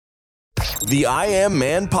The I Am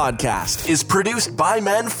Man podcast is produced by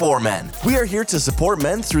men for men. We are here to support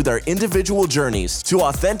men through their individual journeys to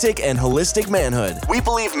authentic and holistic manhood. We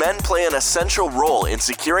believe men play an essential role in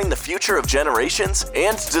securing the future of generations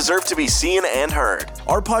and deserve to be seen and heard.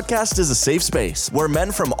 Our podcast is a safe space where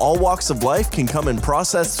men from all walks of life can come and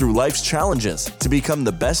process through life's challenges to become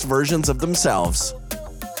the best versions of themselves.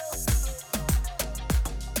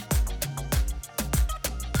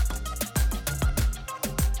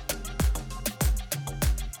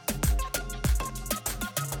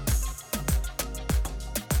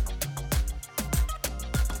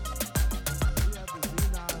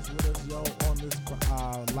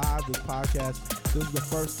 This is the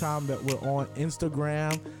first time that we're on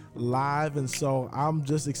Instagram live, and so I'm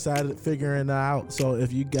just excited figuring it out. So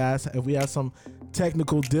if we have some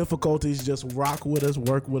technical difficulties, just rock with us,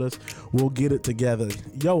 work with us. We'll get it together.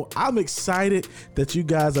 Yo, I'm excited that you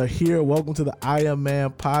guys are here. Welcome to the I Am Man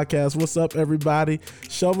podcast. What's up, everybody?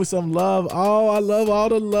 Show me some love. Oh, I love all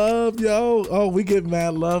the love, yo. Oh, we get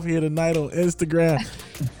mad love here tonight on Instagram.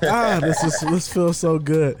 This feels so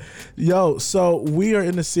good. Yo, so we are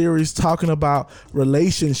in the series talking about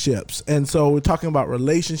relationships. And so we're talking about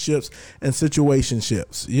relationships and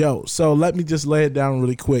situationships. Yo, so let me just lay it down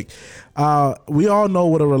really quick. We all know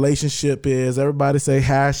what a relationship is. Everybody say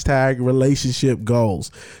hashtag relationship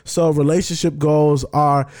goals. So relationship goals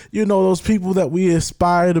are, those people that we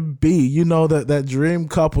aspire to be, that dream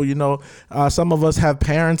couple. Some of us have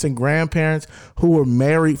parents and grandparents who were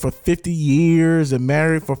married for 50 years and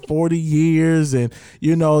married for 40 years. And,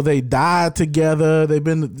 they died together. They've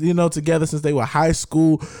been, together since they were high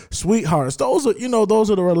school sweethearts. Those are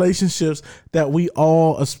the relationships that we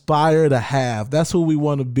all aspire to have. That's who we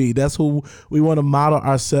want to be. That's who we want to model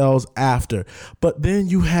ourselves after. But then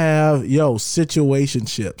you have,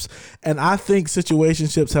 situationships. And I think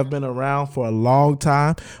situationships have been around for a long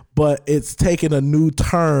time, but it's taken a new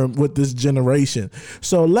term with this generation.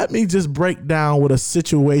 So let me just break down what a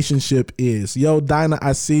situationship is. Yo, Dinah,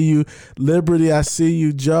 I see you. Liberty, I see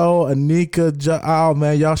you. Joe, Anika, oh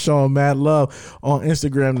man, y'all showing mad love on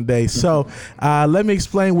Instagram today. So let me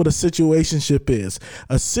explain what a situationship is.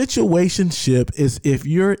 A situationship is if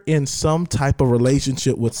you're in some type of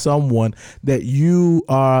relationship with someone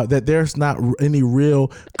that there's not any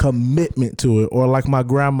real commitment to it, or like my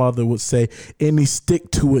grandmother would say, any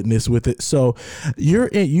stick to it with it. So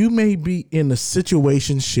you may be in a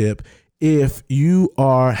situationship if you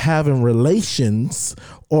are having relations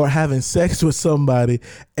or having sex with somebody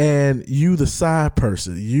and you the side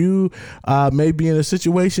person. You may be in a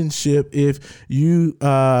situationship if you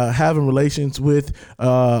having relations with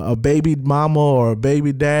a baby mama or a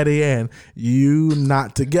baby daddy and you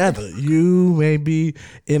not together. You may be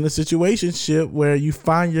in a situationship where you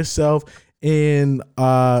find yourself in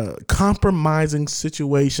compromising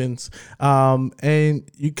situations, and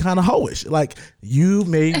you kind of hoish, like you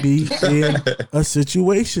may be in a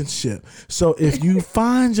situationship. So if you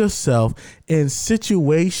find yourself in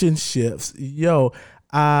situationships,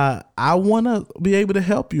 I want to be able to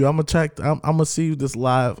help you. I'm gonna see this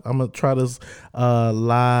live. I'm gonna try this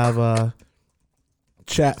live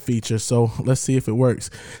chat feature. So let's see if it works.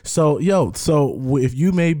 So if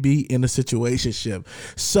you may be in a situationship.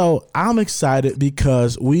 So I'm excited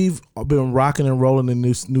because we've been rocking and rolling in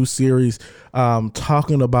this new series,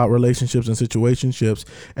 talking about relationships and situationships.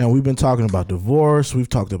 And we've been talking about divorce. We've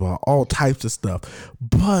talked about all types of stuff,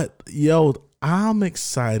 but I'm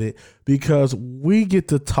excited because we get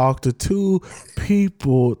to talk to two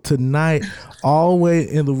people tonight all the way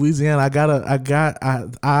in Louisiana.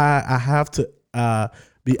 I have to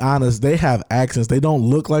be honest, they have accents. They don't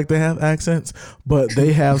look like they have accents, but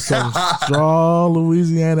they have some strong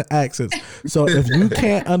Louisiana accents. So if you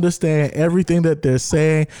can't understand everything that they're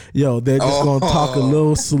saying, they're just going to talk a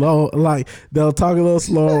little slow. Like they'll talk a little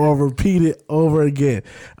slow or repeat it over again.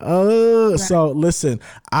 So listen,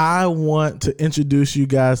 I want to introduce you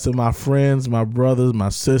guys to my friends, my brothers, my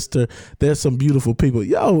sister. There's some beautiful people.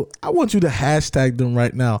 I want you to hashtag them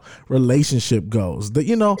right now. Relationship goals.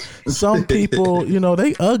 Some people,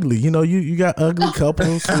 they ugly. You got ugly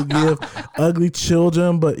couples who give ugly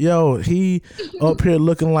children, but he up here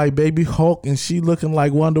looking like Baby Hulk and she looking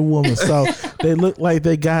like Wonder Woman. So they look like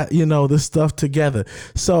they got, this stuff together.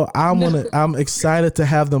 So I'm excited to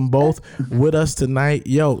have them both with us tonight.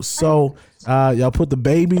 So y'all put the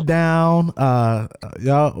baby down.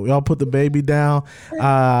 Y'all put the baby down.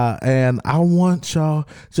 And I want y'all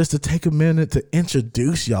just to take a minute to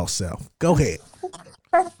introduce yourself. Go ahead.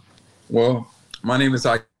 Well, my name is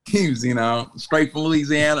Hakeem Zenon, straight from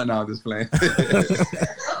Louisiana. No, I'm just playing.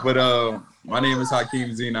 But my name is Hakeem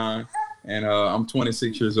Zenon, and I'm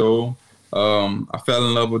 26 years old. I fell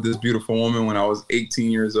in love with this beautiful woman when I was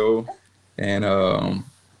 18 years old. And I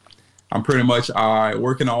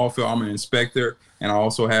work in the oil field. I'm an inspector, and I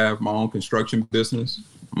also have my own construction business.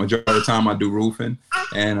 Majority of the time I do roofing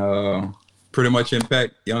and pretty much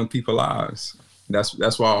impact young people's lives.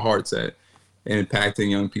 That's why our heart's at,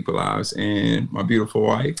 impacting young people's lives. And my beautiful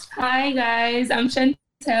wife. Hi, guys. I'm Chantel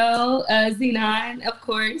Zenon, of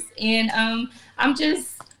course. And I'm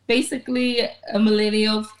just basically a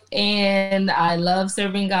millennial, and I love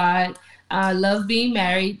serving God. I love being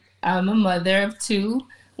married. I'm a mother of 2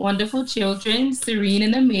 wonderful children, Serene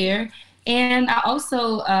and Amir. And I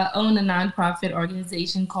also own a nonprofit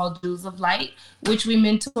organization called Jewels of Light, which we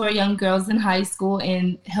mentor young girls in high school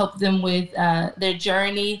and help them with their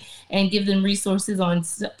journey and give them resources on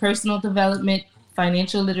personal development,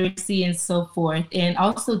 financial literacy, and so forth. And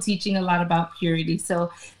also teaching a lot about purity.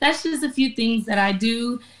 So that's just a few things that I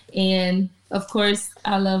do. And of course,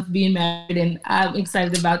 I love being married, and I'm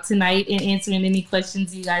excited about tonight and answering any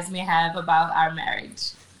questions you guys may have about our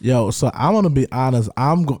marriage. Yo, so I want to be honest.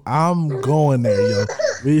 I'm going there, yo.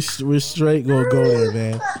 We're straight gonna go there,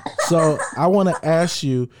 man. So I want to ask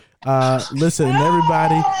you. Listen,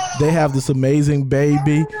 everybody, they have this amazing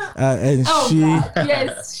baby, and she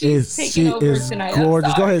is tonight.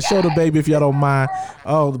 gorgeous. Go ahead, show the baby if y'all don't mind.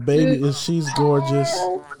 Oh, the baby she's gorgeous.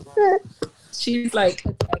 She's like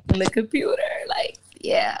attacking the computer, like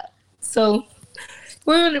yeah. So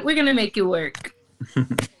we're gonna make it work.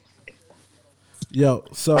 Yo,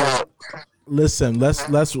 so listen,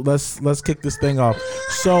 let's kick this thing off.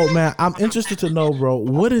 So, man, I'm interested to know, bro,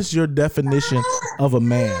 what is your definition of a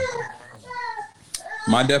man?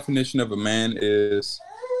 My definition of a man is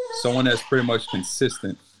someone that's pretty much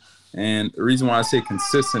consistent. And the reason why I say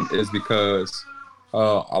consistent is because a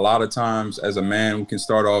lot of times as a man, we can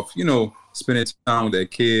start off, spending time with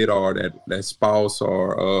that kid or that spouse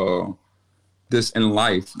or this in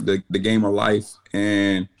life, the game of life.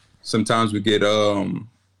 And sometimes we get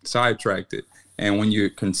sidetracked. And when you're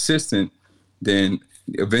consistent, then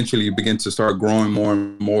eventually you begin to start growing more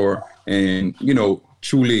and more and,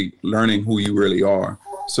 truly learning who you really are.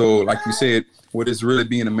 So like you said, what is really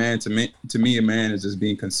being a man to me, a man is just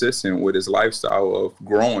being consistent with his lifestyle of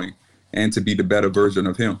growing and to be the better version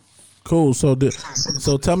of him. Cool. So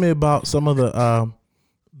tell me about some of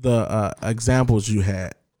the examples you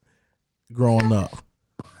had growing up.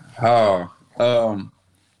 Or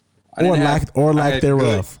lack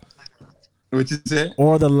thereof. What you said?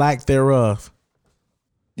 Or the lack thereof.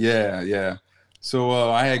 Yeah. So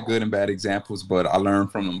I had good and bad examples, but I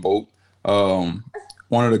learned from them both.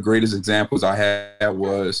 One of the greatest examples I had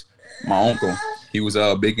was my uncle. He was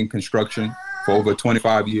big in construction for over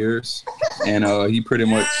 25 years, and he pretty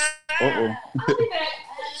much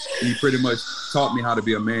taught me how to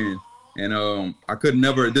be a man. And I could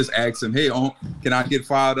never just ask him, hey, can I get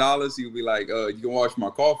 $5? He would be like, you can wash my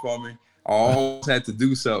car for me. I always had to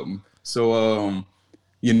do something. So,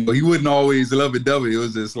 he wouldn't always love it double. It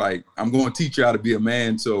was just like, I'm going to teach you how to be a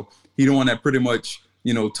man. So he the one that pretty much,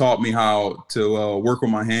 taught me how to work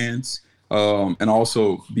with my hands and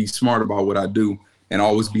also be smart about what I do and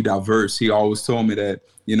always be diverse. He always told me that,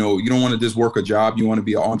 you don't want to just work a job. You want to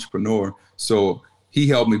be an entrepreneur. So he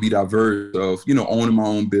helped me be diverse of, owning my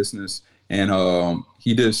own business. And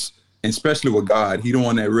he just, especially with God, he the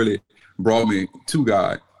one that really brought me to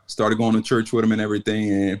God. Started going to church with him and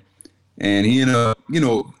everything. And he ended up,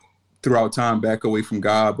 throughout time back away from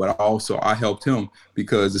God. But I helped him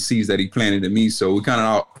because the seeds that he planted in me. So we kind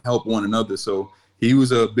of helped one another. So he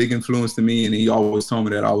was a big influence to me. And he always told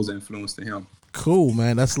me that I was an influence to him. Cool,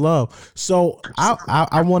 man. That's love. So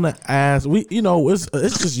I want to ask,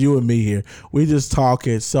 it's just you and me here. We just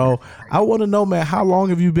talking. So I want to know, man, how long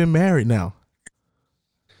have you been married now?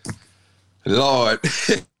 Lord,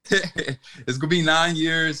 it's gonna be 9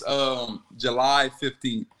 years. July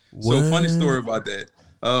 15th. What? So funny story about that.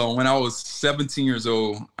 When I was 17 years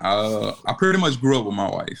old, I pretty much grew up with my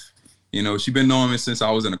wife. She been knowing me since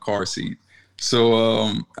I was in a car seat. So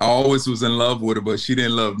I always was in love with her, but she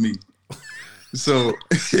didn't love me. So,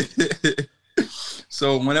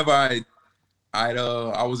 whenever I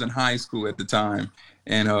was in high school at the time,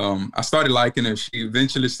 and I started liking her. She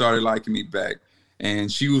eventually started liking me back, and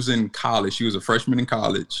she was in college. She was a freshman in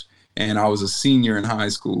college, and I was a senior in high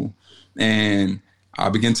school, and I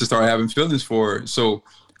began to start having feelings for her. So,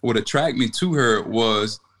 what attracted me to her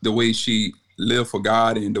was the way she lived for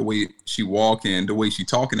God and the way she walked and the way she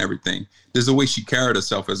talked and everything. There's the way she carried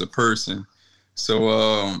herself as a person.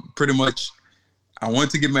 So, pretty much. I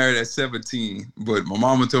wanted to get married at 17, but my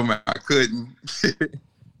mama told me I couldn't.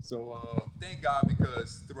 So thank God,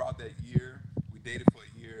 because throughout that year, we dated for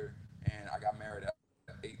a year, and I got married at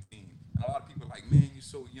 18. And a lot of people are like, man, you're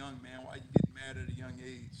so young, man. Why you getting married at a young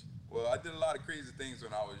age? Well, I did a lot of crazy things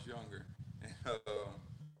when I was younger. And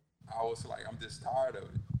I was like, I'm just tired of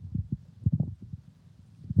it.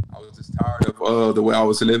 I was just tired of the way I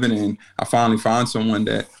was living, and I finally found someone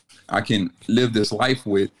that I can live this life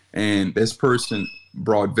with, and this person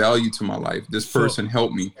brought value to my life. This person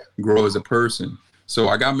helped me grow as a person. So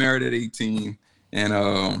I got married at 18,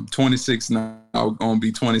 and 26 now, I'm going to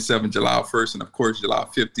be 27 July 1st, and of course July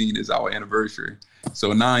 15 is our anniversary.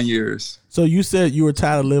 So 9 years. So you said you were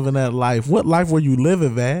tired of living that life. What life were you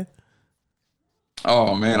living, man?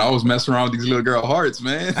 Oh, man, I was messing around with these little girl hearts,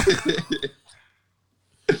 man.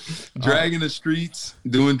 Dragging the streets,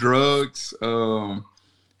 doing drugs,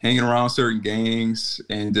 hanging around certain gangs,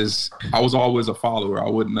 and just I was always a follower. I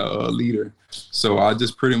wasn't a leader, so I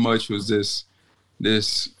just pretty much was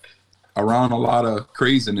this around a lot of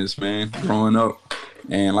craziness, man, growing up.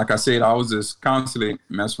 And like I said, I was just constantly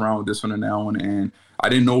messing around with this one and that one, and I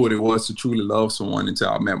didn't know what it was to truly love someone until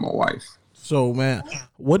I met my wife. So, man,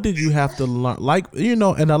 what did you have to learn? Like, you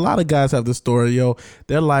know, and a lot of guys have this story, yo.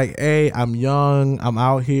 They're like, hey, I'm young. I'm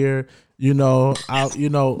out here. I'm out here.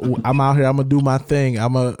 I'm going to do my thing.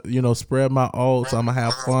 I'm going to, spread my oats. I'm going to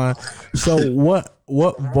have fun. So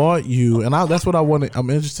what brought you? And that's what I'm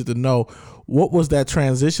interested to know. What was that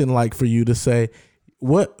transition like for you to say,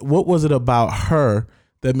 what was it about her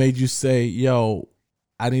that made you say, yo,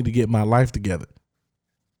 I need to get my life together?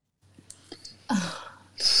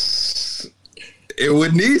 It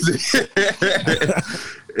wasn't easy.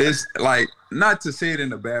 It's like, not to say it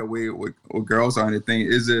in a bad way with girls or anything.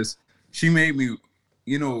 It's just, she made me,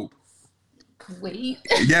 wait.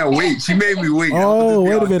 Yeah, wait. She made me wait. Oh,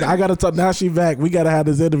 wait a minute. I got to talk. Now she back. We got to have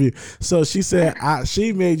this interview. So she said,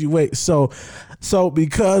 she made you wait. So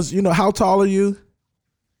because, how tall are you?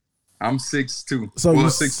 I'm 6'2". So well, you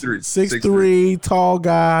 6'3". 6'3", tall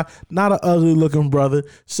guy, not an ugly looking brother.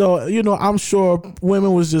 So, I'm sure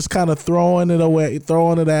women was just kind of throwing it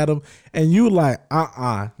at him. And you like,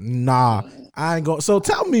 nah, I ain't going. So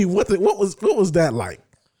tell me what was that like?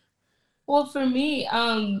 Well, for me,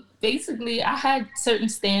 basically I had certain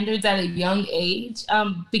standards at a young age,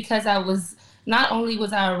 because not only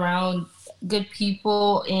was I around good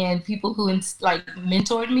people and people who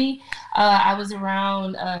mentored me. I was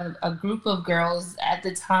around a group of girls at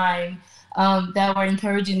the time that were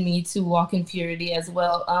encouraging me to walk in purity as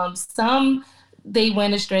well. Some, they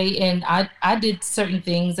went astray, and I did certain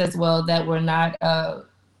things as well that were not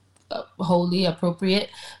wholly appropriate,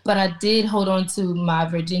 but I did hold on to my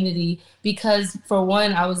virginity because, for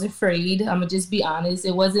one, I was afraid. I'm gonna just be honest.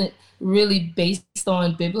 It wasn't really based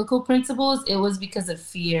on biblical principles. It was because of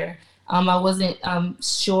fear. I wasn't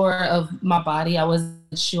sure of my body. I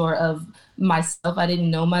wasn't sure of myself. I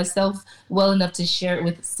didn't know myself well enough to share it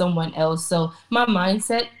with someone else. So my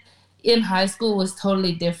mindset in high school was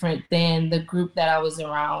totally different than the group that I was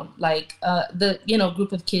around, the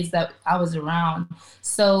group of kids that I was around.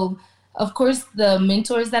 So, of course, the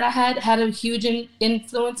mentors that I had a huge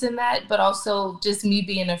influence in that, but also just me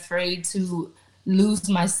being afraid to lose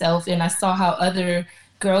myself. And I saw how other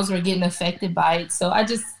girls were getting affected by it. So I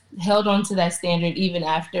just held on to that standard even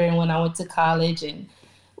after, and when I went to college. And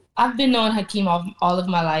I've been knowing Hakeem all of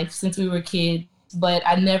my life since we were kids, but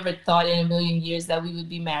I never thought in a million years that we would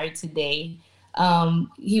be married today.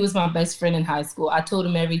 He was my best friend in high school. I told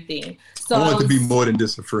him everything. So I wanted to be more than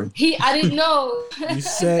just a friend. I didn't know. You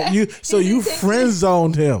said you friend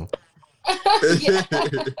zoned him.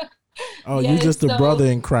 Oh, you just a brother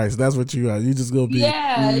in Christ. That's what you are. You just gonna be.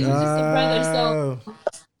 Yeah, you're just a brother. So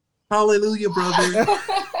hallelujah, brother.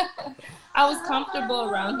 I was comfortable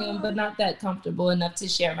around him, but not that comfortable enough to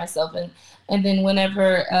share myself. And then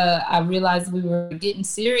whenever I realized we were getting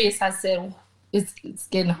serious, I said, it's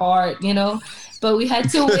getting hard, But we had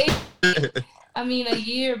to wait, a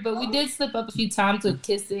year. But we did slip up a few times with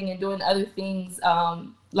kissing and doing other things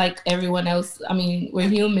like everyone else. We're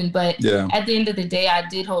human. But At the end of the day, I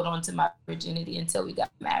did hold on to my virginity until we got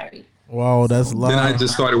married. Wow, that's love. Then I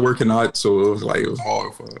just started working out, so it was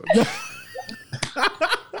hard for her.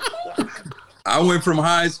 I went from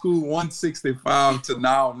high school 165 to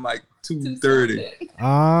now I'm like 230.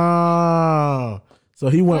 So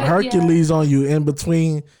he went Hercules on you in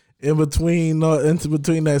between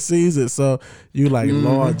that season. So you like,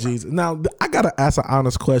 Lord Jesus. Now I gotta ask an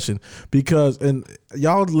honest question and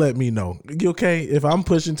y'all let me know. You okay? If I'm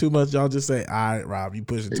pushing too much, y'all just say, all right, Rob, you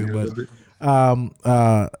pushing too much.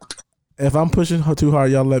 If I'm pushing too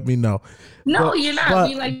hard, y'all let me know. No, you're not.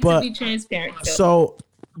 We like to be transparent. So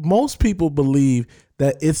most people believe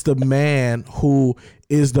that it's the man who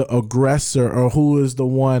is the aggressor or who is the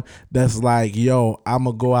one that's like, yo, I'm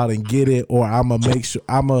going to go out and get it, or I'm going to make sure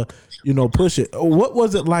I'm going to push it. What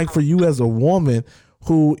was it like for you as a woman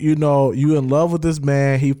who, you in love with this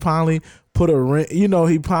man? He finally put a ring,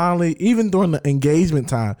 even during the engagement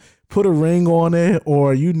time, put a ring on it,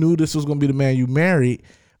 or you knew this was going to be the man you married.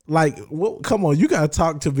 Like, come on, you got to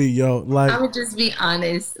talk to me, yo. Like, I would just be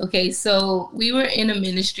honest. Okay, so we were in a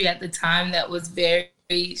ministry at the time that was very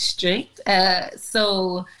strict.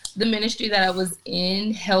 So the ministry that I was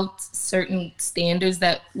in helped certain standards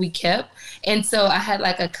that we kept. And so I had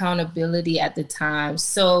like accountability at the time.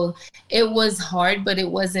 So it was hard, but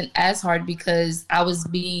it wasn't as hard because I was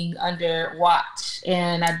being under watch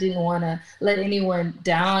and I didn't want to let anyone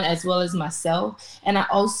down as well as myself. And I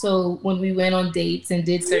also, when we went on dates and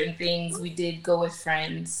did certain things, we did go with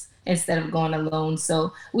friends instead of going alone.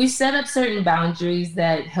 So we set up certain boundaries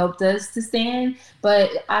that helped us to stand,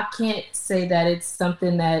 but I can't say that it's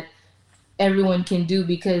something that everyone can do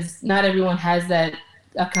because not everyone has that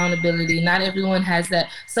accountability. Not everyone has that.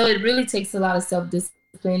 So it really takes a lot of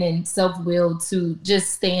self-discipline and self-will to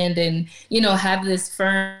just stand and, have this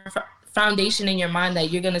firm foundation in your mind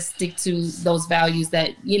that you're going to stick to those values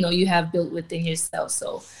that, you have built within yourself.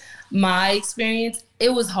 So my experience,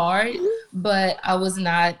 it was hard, but I was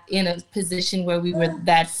not in a position where we were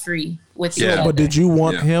that free with each other. But did you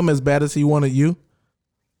want him as bad as he wanted you?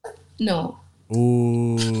 No.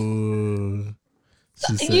 Ooh.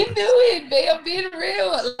 You knew it, babe. I'm being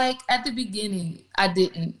real. Like at the beginning, I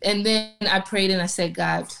didn't. And then I prayed and I said,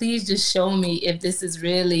 God, please just show me if this is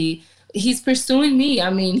really, he's pursuing me. I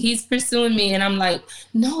mean, he's pursuing me. And I'm like,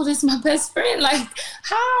 no, this is my best friend. Like,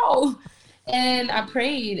 how? And I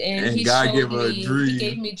prayed and he God showed gave her a me, dream. he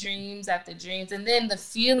gave me dreams after dreams. And then the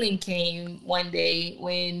feeling came one day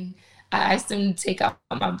when I asked him to take out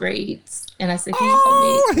my braids. And I said, can you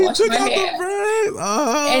help me wash my hair?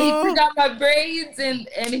 And he took out my braids and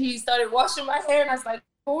he started washing my hair. And I was like,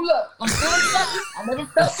 hold up, I'm feeling something I never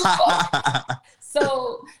felt before.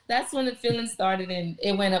 So that's when the feeling started and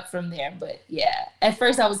it went up from there. But yeah, at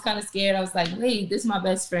first I was kind of scared. I was like, wait, this is my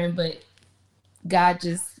best friend. But God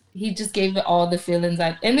he just gave it all the feelings.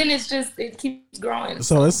 And then it keeps growing.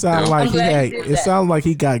 So it sounds like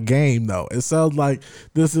he got game though. It sounds like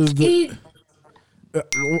this is the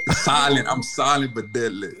silent. I'm silent but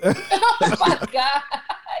deadly. Oh my God.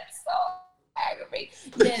 It's so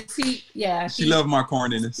aggravating. She loved my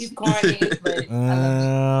corniness. She's corny, but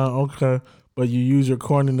okay. But you use your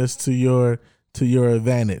corniness to your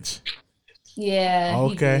advantage. Yeah.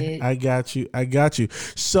 Okay. I got you.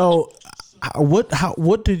 So what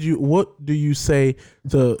do you say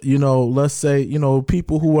to, let's say,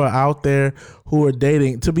 people who are out there who are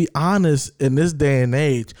dating? To be honest, in this day and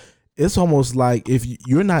age, it's almost like if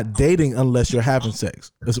you're not dating unless you're having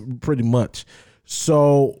sex. It's pretty much.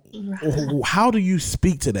 So how do you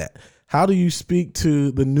speak to that? How do you speak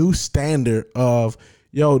to the new standard of,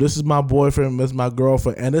 this is my boyfriend, this is my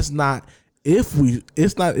girlfriend, and it's not if we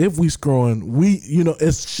screwing,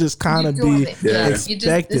 it's just kind of be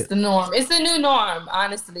expected. It's the norm. It's the new norm,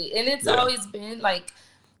 honestly. And it's always been like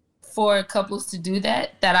for couples to do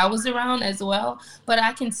that I was around as well. But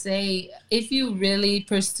I can say if you really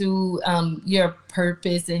pursue your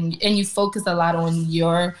purpose and you focus a lot on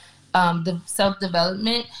your the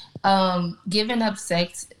self-development, giving up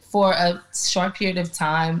sex for a short period of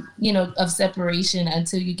time, of separation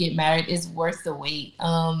until you get married is worth the wait.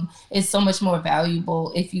 It's so much more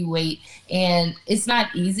valuable if you wait. And it's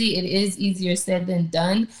not easy. It is easier said than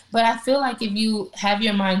done. But I feel like if you have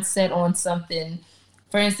your mind set on something,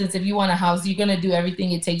 for instance, if you want a house, you're going to do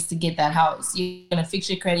everything it takes to get that house. You're going to fix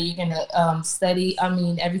your credit. You're going to study,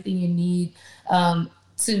 everything you need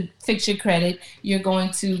to fix your credit. You're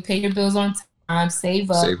going to pay your bills on time, save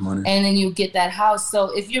money, and then you get that house.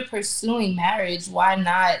 So if you're pursuing marriage, why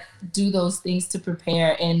not do those things to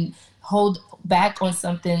prepare and hold back on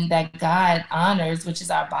something that God honors, which is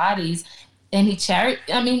our bodies, and he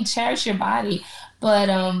cherish your body. But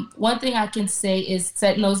one thing I can say is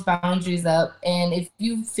setting those boundaries up. And if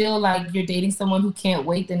you feel like you're dating someone who can't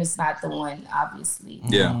wait, then it's not the one, obviously,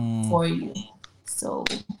 for you. So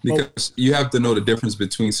because you have to know the difference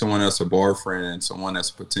between someone that's a boyfriend and someone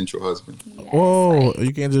that's a potential husband. Yes,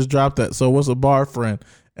 you can't just drop that. So what's a boyfriend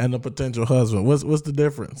and a potential husband? What's the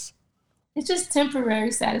difference? It's just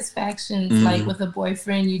temporary satisfactions. Mm-hmm. Like with a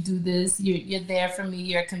boyfriend, you do this, you're there for me,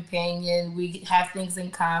 you're a companion, we have things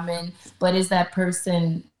in common, but is that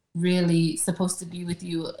person really supposed to be with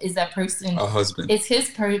you? Is that person a husband? Is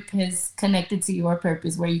his purpose connected to your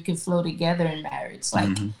purpose where you can flow together in marriage?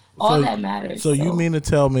 Like all that matters. So you mean to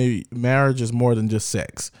tell me marriage is more than just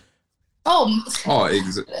sex? Honestly,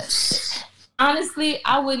 honestly,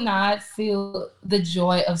 I would not feel the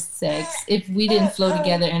joy of sex if we didn't flow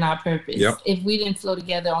together in our purpose. Yep. If we didn't flow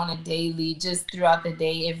together on a daily, just throughout the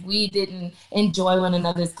day, if we didn't enjoy one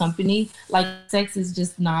another's company, like sex is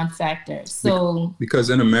just non-factor. So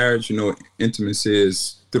because in a marriage, you know, intimacy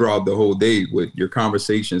is throughout the whole day with your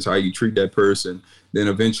conversations, how you treat that person. Then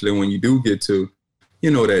eventually when you do get to,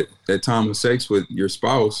 you know, that time of sex with your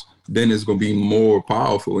spouse, then it's going to be more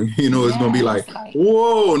powerful. You know, it's going to be like,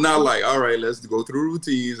 whoa, not like, all right, let's go through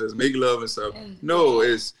routines, let's make love and stuff. No,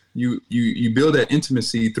 it's you build that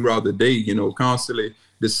intimacy throughout the day, you know, constantly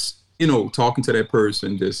just, you know, talking to that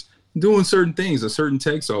person, just doing certain things, a certain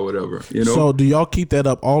text or whatever, you know. So do y'all keep that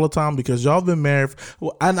up all the time? Because y'all been married,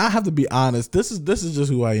 and I have to be honest, this is just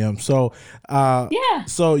who I am. So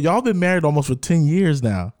so y'all been married almost for 10 years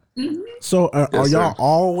now. Mm-hmm. So are y'all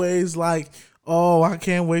always like, oh, I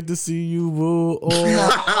can't wait to see you, boo. Or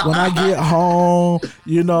when I get home,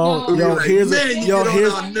 you know, here's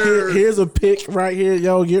a pic right here.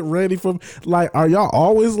 Yo, get ready for. Like, are y'all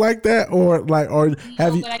always like that, or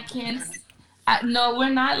have you? But I can't. No, we're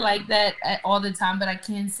not like that all the time. But I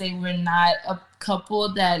can say we're not a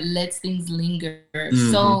couple that lets things linger.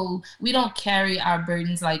 Mm-hmm. So we don't carry our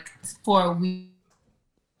burdens like for a week.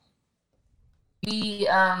 We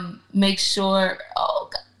make sure. Oh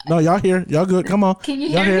God. No, y'all here. Y'all good. Come on. Can you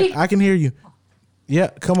hear me? I can hear you. Yeah,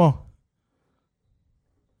 come on.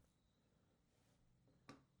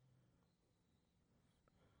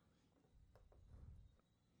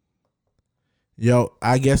 Yo,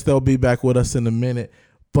 I guess they'll be back with us in a minute.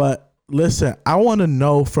 But listen, I want to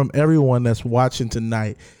know from everyone that's watching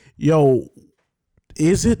tonight, yo,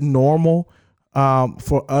 is it normal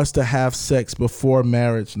for us to have sex before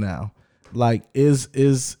marriage now? Like, is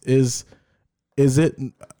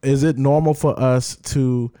it normal for us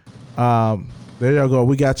to there y'all go,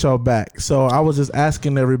 we got y'all back. So I was just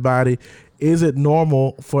asking everybody, is it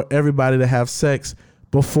normal for everybody to have sex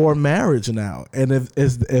before marriage now? And if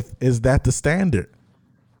is that the standard?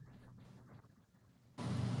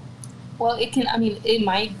 Well, it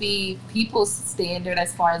might be people's standard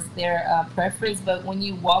as far as their preference, but when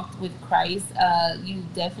you walked with Christ, you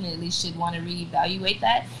definitely should want to reevaluate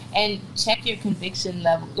that and check your conviction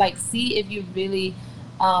level. Like, see if you really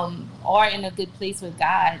are in a good place with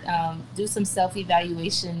God. Do some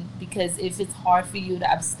self-evaluation, because if it's hard for you to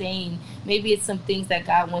abstain, maybe it's some things that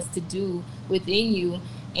God wants to do within you,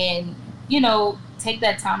 and, you know, take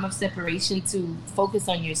that time of separation to focus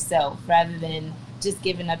on yourself rather than just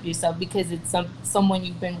giving up yourself because it's someone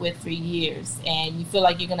you've been with for years and you feel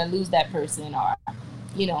like you're going to lose that person, or,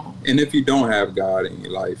 you know. And if you don't have God in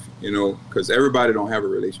your life, you know, because everybody don't have a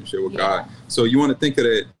relationship with God. So you want to think of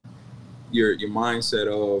that, your mindset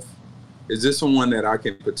of, is this someone that I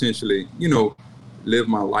can potentially, you know, live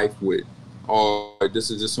my life with? Or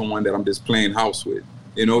this is just someone that I'm just playing house with,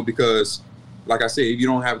 you know, because like I said, if you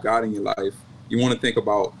don't have God in your life, you want to think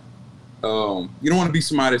about, you don't want to be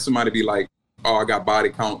somebody be like, oh, I got body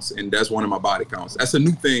counts, and that's one of my body counts. That's a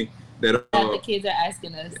new thing that the kids are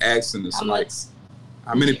asking us. How like,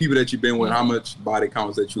 how many people that you've been with, how much body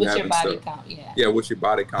counts that you have and stuff. What's your body count? Yeah, what's your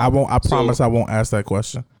body count? I promise I won't ask that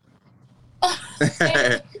question.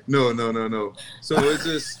 No. So it's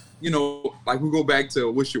just, you know, like we go back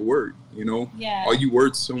to what's your word, you know? Yeah. Are you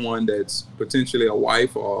worth someone that's potentially a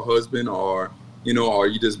wife or a husband, or, you know, are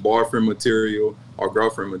you just boyfriend material or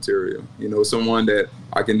girlfriend material? You know, someone that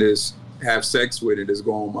I can just have sex with and just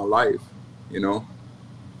go on my life, you know?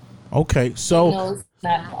 Okay, so no, it's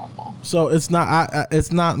not normal. So it's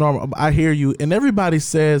not normal. I hear you, and everybody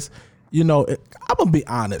says, you know, I'm gonna be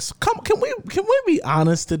honest. Can we be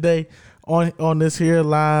honest today on this here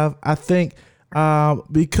live? I think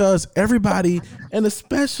because everybody, and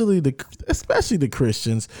especially the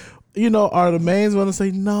Christians, you know, are the mains want to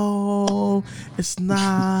say no, it's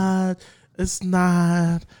not,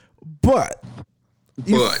 but.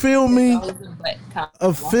 You feel me?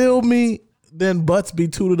 Feel me? Then butts be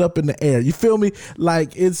tooted up in the air. You feel me?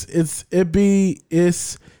 Like it's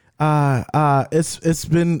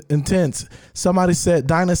been intense. Somebody said,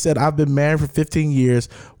 Dinah said, I've been married for 15 years.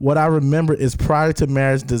 What I remember is prior to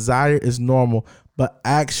marriage, desire is normal, but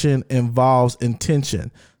action involves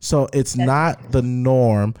intention. So it's not the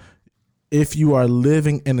norm if you are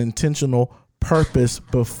living an intentional purpose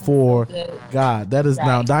before God. That is right.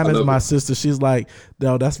 Now Dinah's my sister. She's like,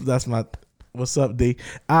 no, that's my, what's up, D?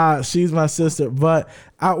 She's my sister. But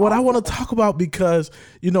what I want to talk about, because,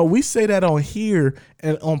 you know, we say that on here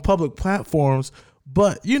and on public platforms,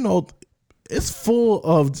 but, you know, it's full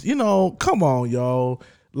of, you know, come on, yo.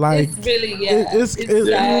 Like, it's really, it's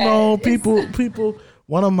you know, people,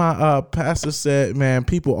 one of my pastors said, man,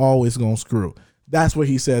 people always gonna screw. That's what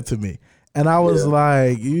he said to me. And I was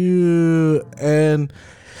like, you, and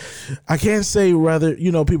I can't say whether,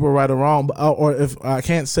 people are right or wrong, or if I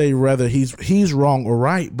can't say whether he's wrong or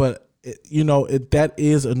right, but that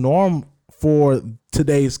is a norm for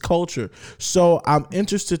today's culture. So I'm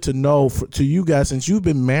interested to know to you guys, since you've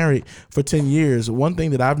been married for 10 years, one thing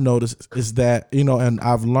that I've noticed is that, and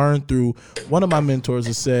I've learned through one of my mentors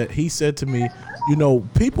he said to me,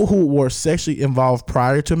 people who were sexually involved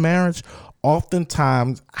prior to marriage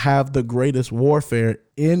oftentimes have the greatest warfare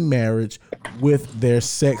in marriage with their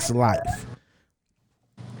sex life.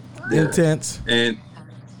 Yeah. Intense. And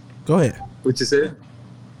go ahead. What you said?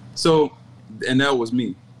 So, and that was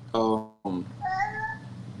me.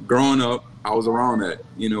 Growing up, I was around that.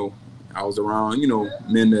 I was around,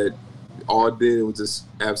 men that all did was just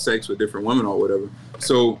have sex with different women or whatever.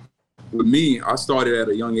 So with me, I started at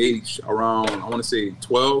a young age, around, I want to say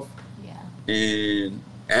 12. Yeah. And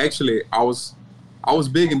actually, I was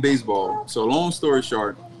big in baseball. So long story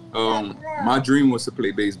short, my dream was to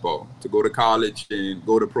play baseball, to go to college and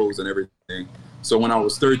go to pros and everything. So when I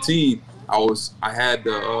was 13, I had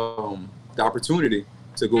the opportunity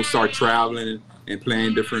to go start traveling and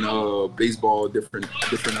playing different baseball, different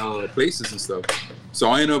places and stuff. So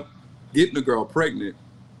I ended up getting a girl pregnant,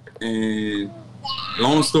 and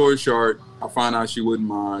long story short, I found out she wouldn't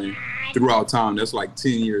mind throughout time. That's like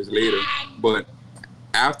 10 years later. But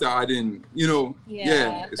after I didn't,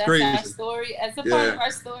 it's crazy. Our story, as a part of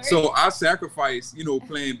our story. So I sacrificed,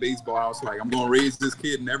 playing baseball. I was like, I'm gonna raise this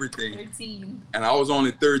kid and everything. 13. And I was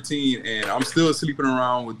only 13, and I'm still sleeping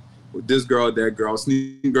around with this girl, that girl,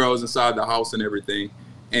 sneaking girls inside the house and everything.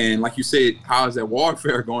 And like you said, how is that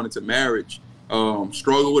warfare going into marriage?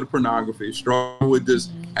 Struggle with pornography, struggle with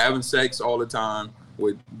just having sex all the time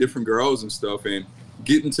with different girls and stuff, and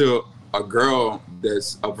getting to a girl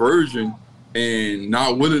that's a virgin and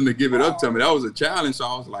not willing to give it up to me. That was a challenge. So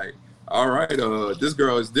I was like, all right, this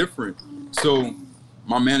girl is different. So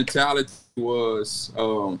my mentality was,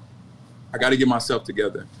 I got to get myself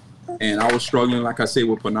together. And I was struggling, like I say,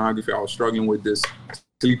 with pornography. I was struggling with this,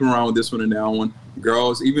 sleeping around with this one and that one.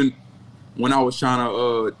 Girls, even when I was trying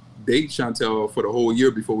to date Chantel for the whole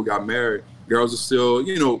year before we got married, girls are still,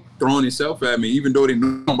 throwing themselves at me, even though they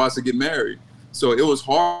knew I'm about to get married. So it was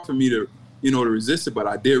hard for me to, to resist it, but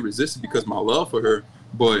I did resist it because of my love for her.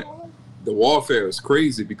 But the warfare is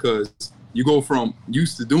crazy because you go from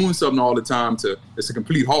used to doing something all the time to it's a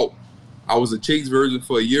complete halt. I was a chaste virgin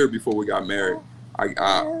for a year before we got married.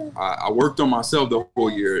 I worked on myself the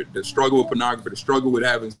whole year. The struggle with pornography, the struggle with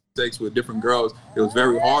having sex with different girls, it was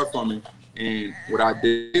very hard for me. And what I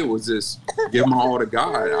did was just give my all to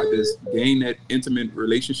God. I just gained that intimate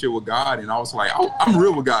relationship with God. And I was like, I'm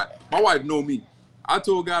real with God. My wife know me. I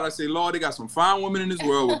told God, I say, Lord, they got some fine women in this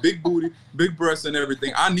world with big booty, big breasts and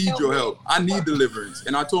everything. I need your help. I need deliverance.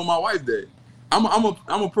 And I told my wife that. I'm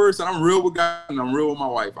a person, I'm real with God and I'm real with my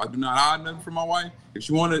wife. I do not hide nothing from my wife. If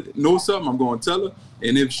she want to know something, I'm going to tell her.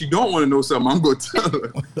 And if she don't want to know something, I'm going to tell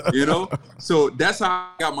her, So that's how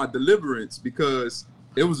I got my deliverance, because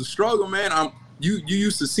it was a struggle, man. You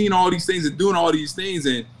used to seeing all these things and doing all these things,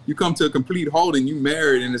 and you come to a complete halt and you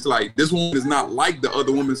married, and it's like, this woman is not like the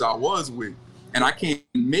other women I was with. And I can't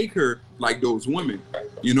make her like those women,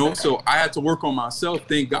 So I had to work on myself.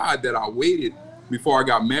 Thank God that I waited before I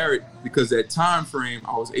got married, because that time frame,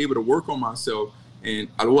 I was able to work on myself, and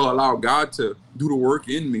I will allow God to do the work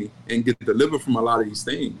in me and get delivered from a lot of these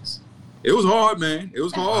things. It was hard, man. It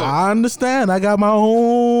was hard. I understand. I got my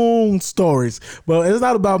own stories, but it's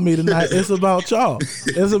not about me tonight. It's about y'all.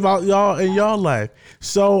 It's about y'all and y'all life.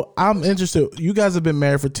 So I'm interested. You guys have been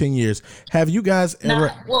married for 10 years. Have you guys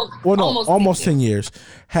ever? Almost 10 years.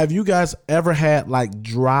 Have you guys ever had like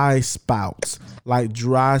dry spots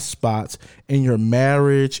in your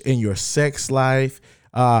marriage, in your sex life?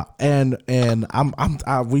 And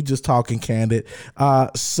we just talking candid.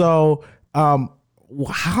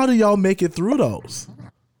 How do y'all make it through those?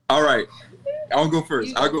 All right. I'll go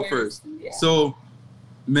first. Yeah. So,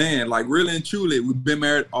 man, like really and truly, we've been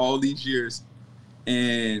married all these years,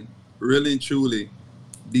 and really and truly,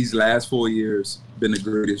 these last 4 years been the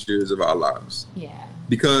greatest years of our lives. Yeah.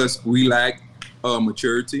 Because we lacked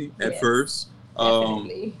maturity at first.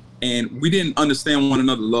 And we didn't understand one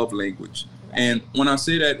another's love language. Right. And when I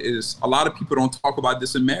say that is, a lot of people don't talk about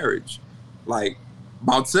this in marriage. Like,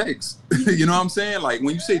 about sex. You know what I'm saying? Like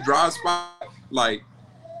when you say dry spot, like,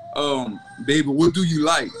 baby, what do you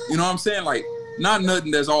like? You know what I'm saying? Like, not nothing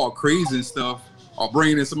that's all crazy and stuff or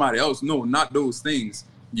bringing in somebody else. No, not those things.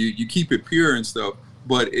 You keep it pure and stuff.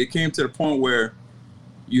 But it came to the point where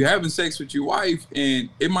you having sex with your wife and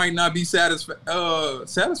it might not be satisfying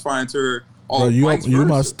to her Bro,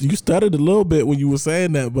 you stuttered a little bit when you were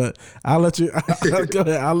saying that, but I'll let you go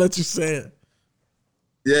ahead. I'll let you say it.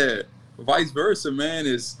 Yeah, vice versa, man.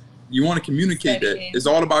 Is you want to communicate that. It's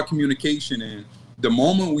all about communication, and the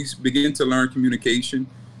moment we begin to learn communication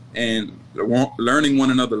and learning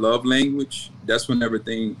one another love language, that's when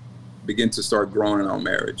everything begins to start growing in our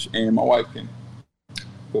marriage. And my wife can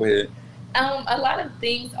go ahead. A lot of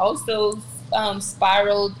things also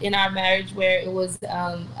spiraled in our marriage where it was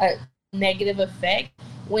a negative effect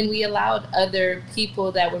when we allowed other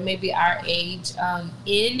people that were maybe our age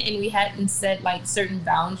in, and we hadn't set like certain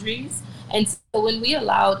boundaries. And so when we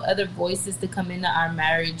allowed other voices to come into our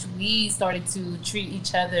marriage, we started to treat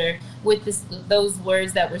each other with those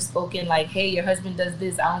words that were spoken like, hey, your husband does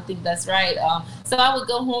this, I don't think that's right. So I would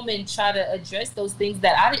go home and try to address those things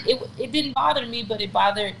that it didn't bother me, but it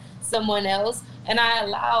bothered someone else. And I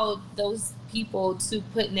allowed those people to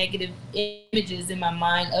put negative images in my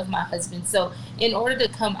mind of my husband. So in order to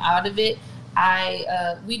come out of it,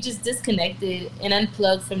 we just disconnected and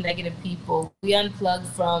unplugged from negative people. We unplugged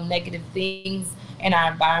from negative things in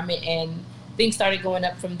our environment, and things started going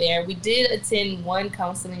up from there. We did attend one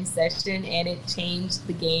counseling session, and it changed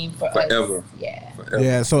the game for Forever. us. Yeah. Forever.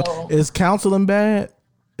 Yeah. So is counseling bad?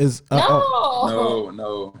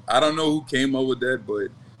 No. I don't know who came up with that, but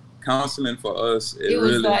counseling for us, it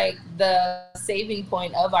was really, like the saving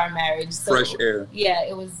point of our marriage. So, fresh air. Yeah,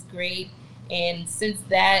 it was great. And since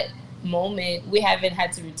that moment, we haven't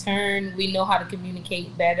had to return. We know how to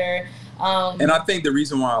communicate better. And I think the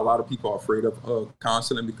reason why a lot of people are afraid of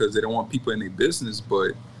counseling because they don't want people in their business,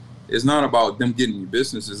 but it's not about them getting in your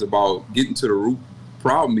business. It's about getting to the root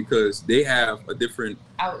problem because they have a different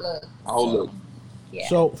outlook. Yeah.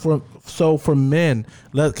 So for men,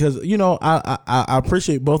 because I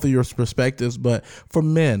appreciate both of your perspectives, but for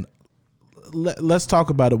men, let's talk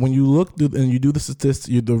about it. When you look and you do the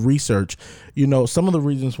statistics, the research, some of the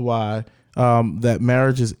reasons why that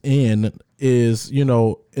marriage is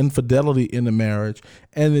infidelity in the marriage,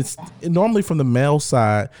 and it's normally from the male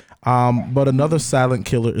side. But another silent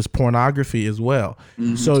killer is pornography as well.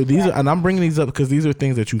 Mm-hmm. So and I'm bringing these up because these are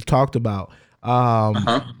things that you've talked about.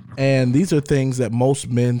 And these are things that most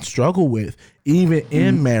men struggle with, even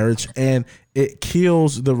in marriage, and it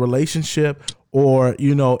kills the relationship, or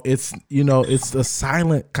it's a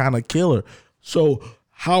silent kind of killer. So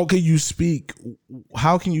how can you speak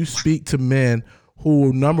to men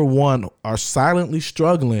who, number one, are silently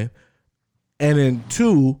struggling, and then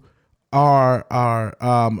two, are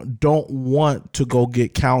don't want to go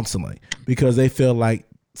get counseling because they feel like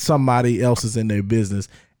somebody else is in their business,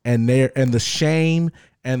 and the shame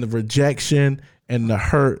and the rejection and the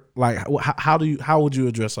hurt, like how would you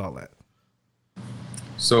address all that?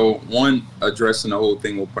 So one, addressing the whole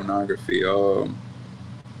thing with pornography, how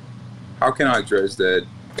can I address that?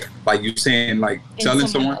 Like you saying, like telling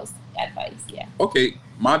someone advice, yeah. Okay,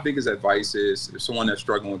 my biggest advice is if someone that's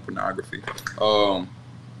struggling with pornography,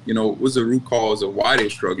 what's the root cause of why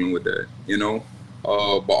they're struggling with that,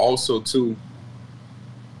 but also too,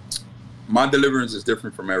 my deliverance is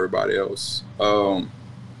different from everybody else.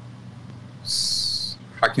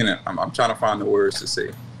 I'm trying to find the words to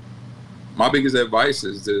say. My biggest advice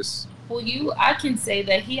is this. Well, I can say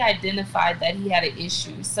that he identified that he had an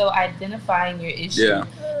issue. So identifying your issue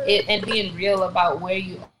and being real about where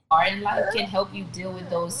you are in life can help you deal with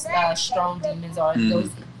those strong demons or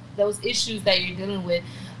those issues that you're dealing with.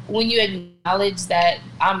 When you acknowledge that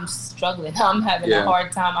I'm struggling, I'm having a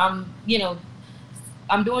hard time,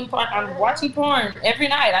 I'm doing porn, I'm watching porn every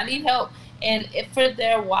night, I need help. And for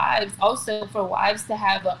their wives, also for wives to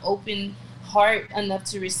have an open heart enough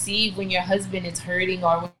to receive when your husband is hurting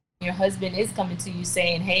or when your husband is coming to you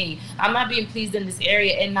saying, hey, I'm not being pleased in this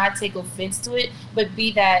area, and not take offense to it, but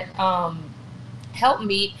be that help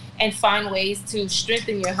me and find ways to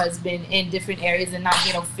strengthen your husband in different areas and not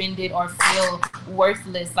get offended or feel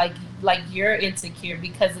worthless, like you're insecure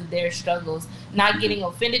because of their struggles. Not getting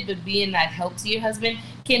offended, but being that help to your husband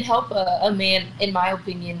can help a man, in my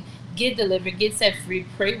opinion, get delivered, get set free.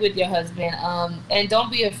 Pray with your husband, and don't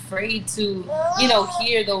be afraid to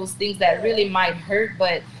hear those things that really might hurt,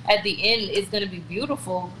 but at the end it's going to be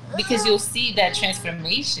beautiful because you'll see that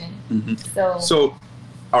transformation. So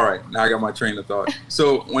all right, now I got my train of thought.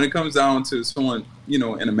 So when it comes down to someone in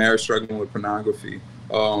a marriage struggling with pornography,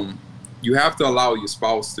 you have to allow your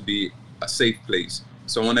spouse to be a safe place,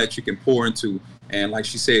 someone that you can pour into. And like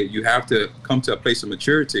she said, you have to come to a place of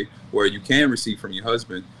maturity where you can receive from your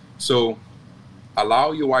husband. So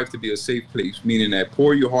allow your wife to be a safe place, meaning that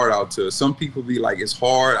pour your heart out to her. Some people be like, it's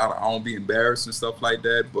hard, I don't be embarrassed and stuff like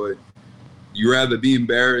that, but you rather be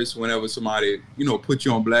embarrassed whenever somebody, put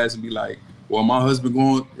you on blast and be like, well, my husband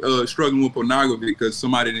struggling with pornography because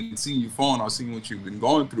somebody didn't see you phone or seen what you've been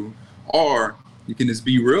going through. Or you can just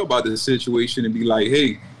be real about the situation and be like,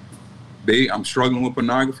 hey, babe, I'm struggling with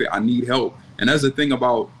pornography. I need help. And that's the thing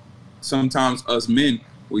about sometimes us men,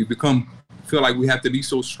 we feel like we have to be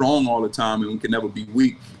so strong all the time and we can never be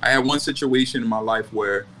weak. I had one situation in my life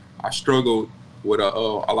where I struggled with a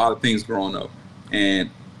lot of things growing up, and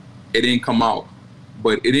it didn't come out.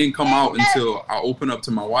 But it didn't come out until I opened up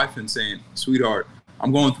to my wife and saying, sweetheart,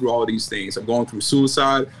 I'm going through all these things. I'm going through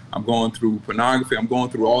suicide. I'm going through pornography. I'm going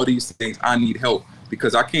through all these things. I need help,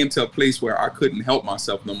 because I came to a place where I couldn't help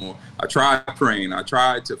myself no more. I tried praying. I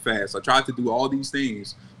tried to fast. I tried to do all these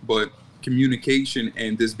things, but communication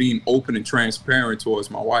and just being open and transparent towards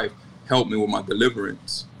my wife helped me with my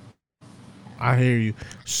deliverance. I hear you.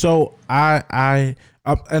 So I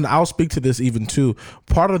and I'll speak to this even too.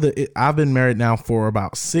 Part of I've been married now for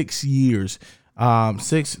about 6 years.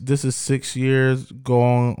 This is 6 years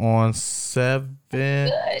going on 7,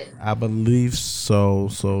 I believe so.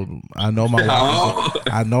 So I know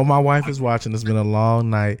my wife is watching. It's been a long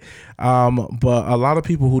night. But a lot of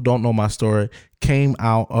people who don't know my story came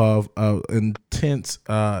out of intense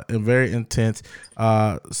and very intense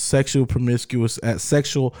sexually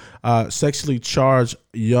charged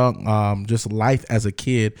young just life as a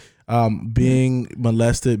kid, being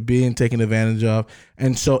molested, being taken advantage of.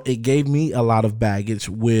 And so it gave me a lot of baggage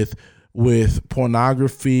with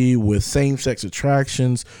pornography, with same-sex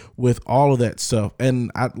attractions, with all of that stuff. And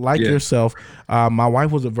yourself, my wife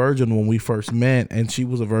was a virgin when we first met, and she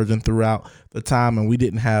was a virgin throughout the time, and we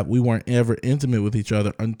weren't ever intimate with each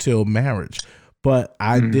other until marriage. But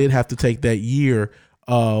I did have to take that year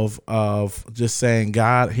of just saying,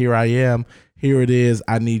 God, here I am. Here it is.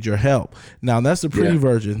 I need your help. Now that's the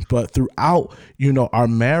pre-virgin, but throughout, our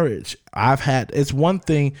marriage, it's one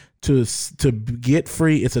thing to get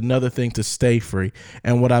free. It's another thing to stay free.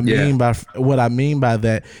 And what I mean by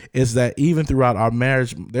that is that even throughout our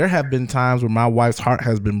marriage, there have been times where my wife's heart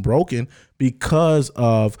has been broken because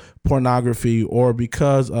of pornography or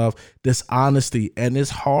because of dishonesty. And it's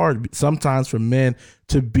hard sometimes for men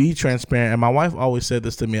to be transparent. And my wife always said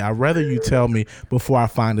this to me: I'd rather you tell me before I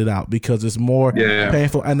find it out, because it's more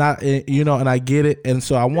painful. And I get it. And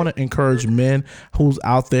so I want to encourage men who's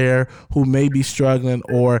out there who may be struggling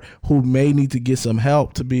or who may need to get some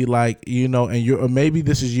help to be like, or maybe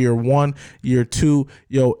this is year 1, year 2,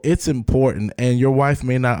 it's important. And your wife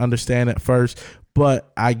may not understand at first,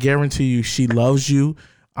 but I guarantee you she loves you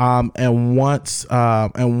and wants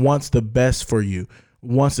the best for you.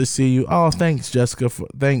 Wants to see you. Oh, thanks, Jessica.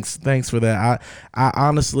 Thanks for that. I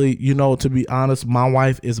honestly, to be honest, my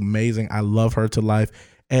wife is amazing. I love her to life.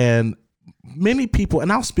 And many people,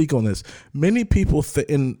 and I'll speak on this. Many people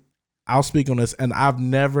I'll speak on this, and I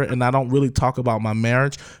don't really talk about my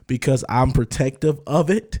marriage because I'm protective of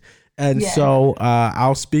it. And so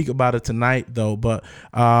I'll speak about it tonight though. But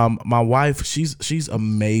my wife, she's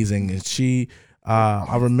amazing. And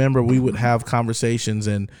I remember we would have conversations,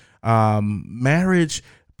 and marriage,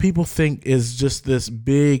 people think is just this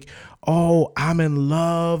big, oh, I'm in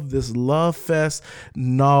love, this love fest.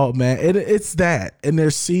 No, man, it's that. And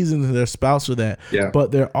there's seasons and there's spouts for that. Yeah.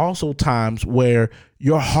 But there are also times where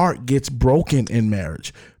your heart gets broken in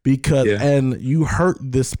marriage and you hurt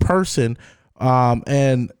this person,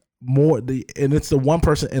 and it's the one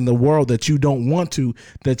person in the world that you don't want to,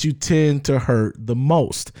 that you tend to hurt the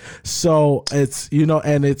most. So it's,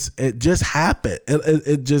 and it just happened.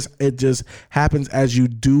 It just happens as you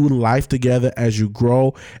do life together, as you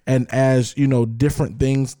grow, and as, different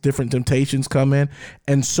things, different temptations come in.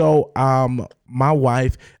 And so, my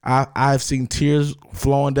wife, I've seen tears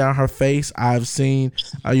flowing down her face. I've seen,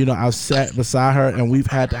 I've sat beside her, and we've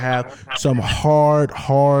had to have some hard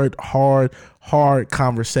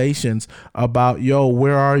conversations about,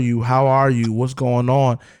 where are you? How are you? What's going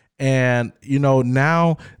on? And,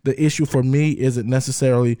 now the issue for me isn't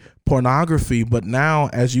necessarily pornography, but now,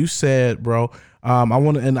 as you said, bro,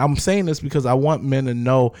 and I'm saying this because I want men to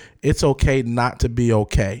know it's okay not to be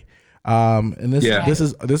okay. And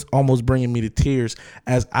this almost bringing me to tears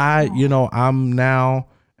as I'm now,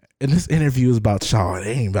 and this interview is about Sean. It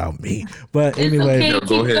ain't about me, but anyway,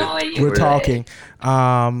 go ahead. We're talking.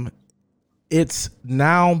 It's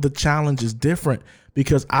now the challenge is different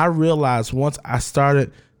because I realized once I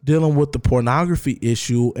started dealing with the pornography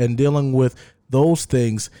issue and dealing with those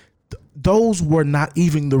things, those were not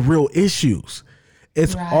even the real issues.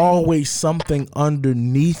 It's always something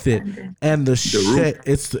underneath it, and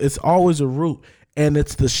it's always a root, and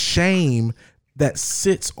it's the shame that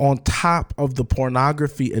sits on top of the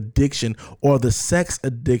pornography addiction or the sex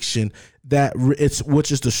addiction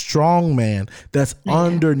which is the strong man that's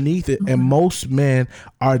underneath it. And most men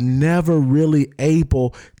are never really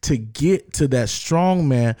able to get to that strong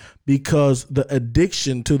man because the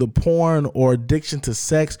addiction to the porn or addiction to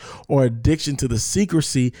sex or addiction to the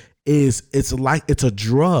secrecy it's like it's a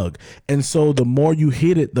drug. And so the more you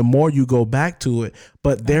hit it, the more you go back to it.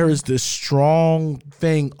 But there is this strong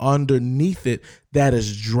thing underneath it that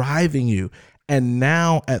is driving you. And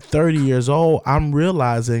now at 30 years old, I'm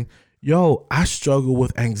realizing, I struggle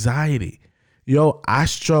with anxiety. I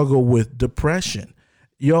struggle with depression.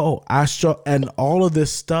 I struggle and all of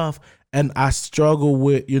this stuff. And I struggle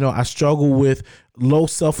with, low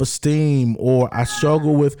self-esteem, or I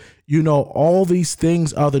struggle with, all these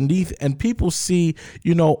things underneath. And people see,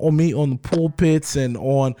 on me on the pulpits and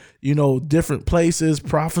on, different places,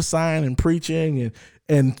 prophesying and preaching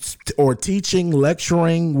or teaching,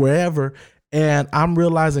 lecturing, wherever. And I'm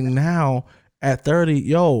realizing now at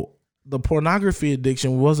 30, the pornography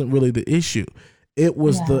addiction wasn't really the issue. It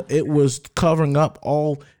was covering up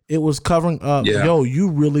you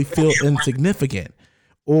really feel insignificant.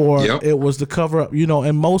 Or it was the cover up,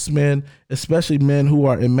 and most men, especially men who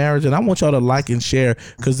are in marriage, and I want y'all to like and share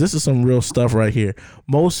because this is some real stuff right here.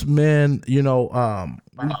 Most men,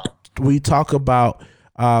 we talk about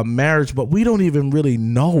marriage, but we don't even really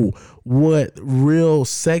know what real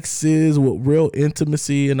sex is, what real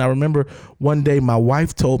intimacy. And I remember one day my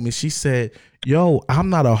wife told me, she said,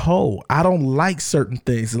 I'm not a hoe. I don't like certain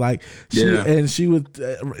things. Like she would,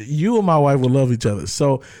 you and my wife would love each other.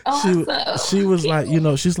 So she was like,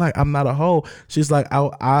 she's like, I'm not a hoe. She's like,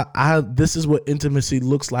 I this is what intimacy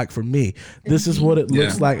looks like for me. This is what it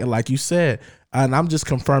looks like you said. And I'm just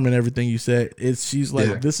confirming everything you said. She's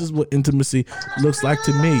like, this is what intimacy looks like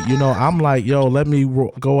to me. I'm like, let me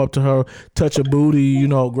go up to her, touch a booty,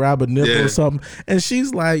 grab a nipple or something. And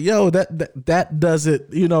she's like, that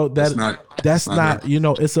doesn't, that's not,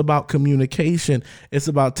 it's about communication. It's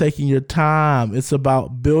about taking your time. It's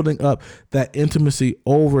about building up that intimacy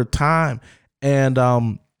over time. And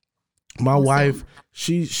my wife,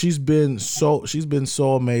 she's been so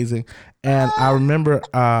amazing. And I remember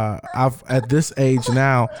at this age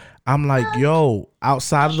now, I'm like,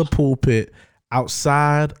 outside of the pulpit,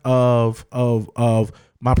 outside of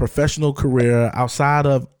my professional career, outside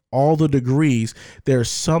of all the degrees,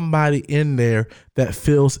 there's somebody in there that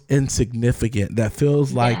feels insignificant, that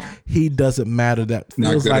feels like he doesn't matter, that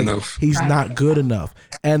feels like he's not good enough.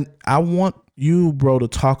 And I want you, bro, to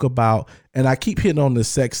talk about, and I keep hitting on this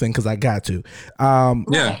sex thing because I got to.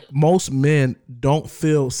 Most men don't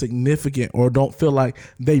feel significant or don't feel like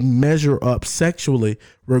they measure up sexually,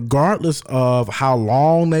 regardless of how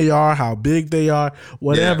long they are, how big they are,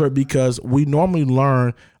 whatever, because we normally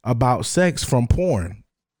learn about sex from porn.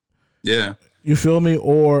 Yeah. You feel me?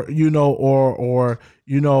 Or, we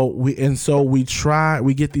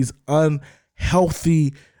get these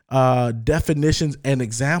unhealthy definitions and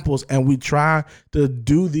examples, and we try to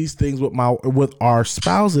do these things with our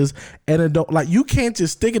spouses, and it don't, like, you can't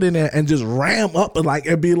just stick it in there and just ram up and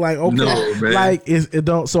be like, okay, no, like it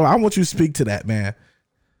don't. So I want you to speak to that, man.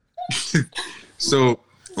 So,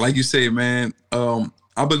 like you say, man,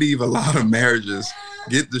 I believe a lot of marriages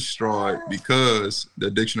get destroyed because the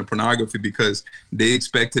addiction to pornography, because they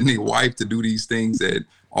expecting their wife to do these things that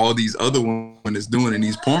all these other women is doing in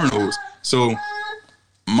these pornos. So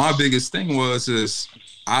my biggest thing is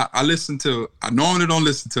I normally don't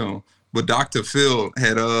listen to him, but Dr. Phil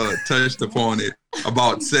had touched upon it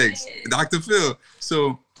about sex. Dr. Phil.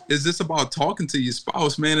 So is this about talking to your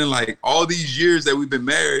spouse, man? And like all these years that we've been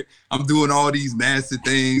married, I'm doing all these nasty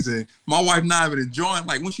things, and my wife not even enjoying.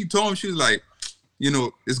 Like when she told me, she was like,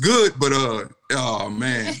 it's good, but oh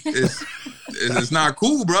man, it's not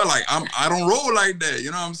cool, bro. Like I don't roll like that.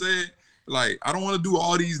 You know what I'm saying? Like I don't want to do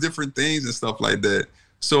all these different things and stuff like that.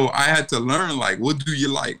 So I had to learn, like, what do you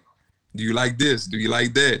like? Do you like this? Do you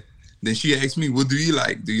like that? Then she asked me, what do you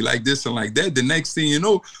like? Do you like this and like that? The next thing you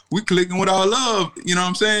know, we clicking with our love. You know what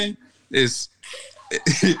I'm saying?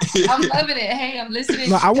 I'm loving it. Hey, I'm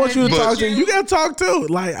listening. No, I want you to talk to. You gotta talk too.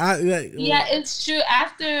 Yeah, it's true.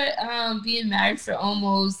 After being married for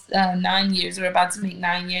almost 9 years, we're about to make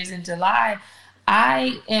 9 years in July.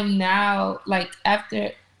 I am now, like,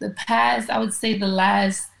 after the past, I would say the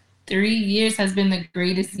last 3 years has been the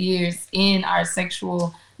greatest years in our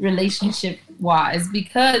sexual relationship wise,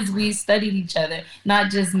 because we studied each other, not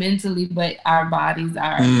just mentally, but our bodies,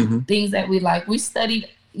 our things that we like. We studied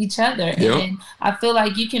each other. And I feel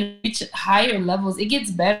like you can reach higher levels. It gets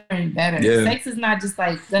better and better. Sex is not just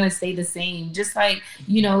like gonna stay the same. Just like,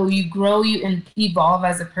 you grow, you and evolve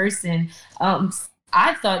as a person.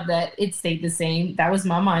 I thought that it stayed the same. That was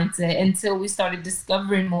my mindset until we started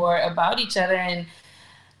discovering more about each other, and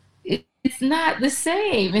it's not the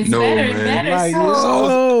same. It's better and better. Like,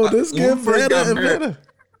 so, this gets better and better.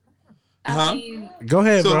 I mean, go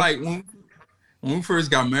ahead, so bro. like when we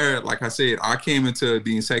first got married, like I said, I came into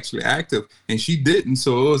being sexually active and she didn't.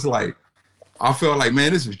 So it was like, I felt like,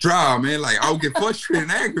 man, this is dry, man. Like I would get frustrated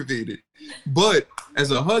and aggravated. But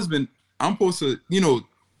as a husband, I'm supposed to,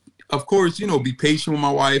 of course, be patient with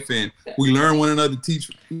my wife, and we learn one another,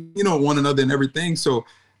 teach, one another and everything. So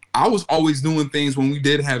I was always doing things when we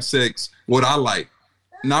did have sex, what I like,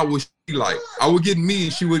 not what she liked. I would get me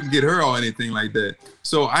and she wouldn't get her or anything like that.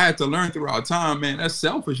 So I had to learn throughout time, man, that's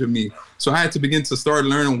selfish of me. So I had to begin to start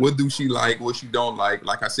learning what do she like, what she don't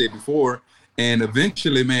like I said before. And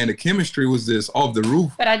eventually, man, the chemistry was just off the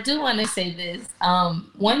roof. But I do want to say this.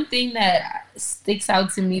 One thing that sticks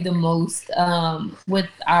out to me the most with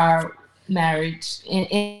our marriage,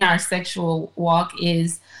 in our sexual walk,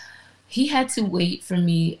 is he had to wait for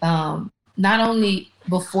me not only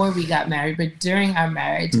before we got married, but during our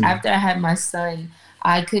marriage. After I had my son,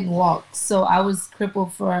 I couldn't walk. So I was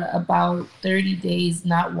crippled for about 30 days,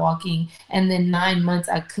 not walking. And then 9 months,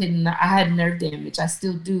 I had nerve damage. I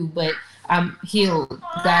still do, but I'm healed.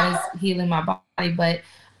 God is healing my body. But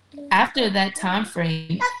after that time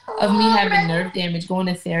frame of me having nerve damage, going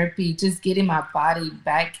to therapy, just getting my body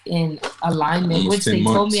back in alignment, almost which they 10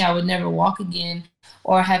 told me months. I would never walk again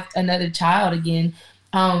or have another child again.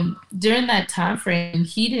 During that time frame,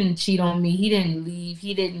 he didn't cheat on me. He didn't leave.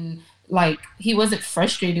 He wasn't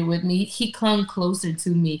frustrated with me. He clung closer to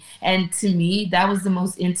me. And to me, that was the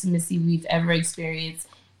most intimacy we've ever experienced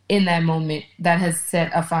in that moment. That has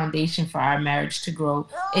set a foundation for our marriage to grow,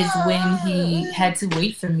 is when he had to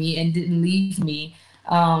wait for me and didn't leave me.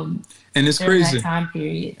 And it's crazy. That time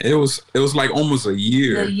period. It was like almost a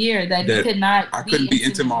year. A year that he could not. I couldn't be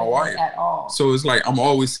into my wife at all. So it's like I'm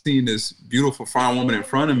always seeing this beautiful, fine woman in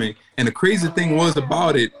front of me. And the crazy thing was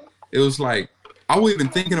about it, it was like I was even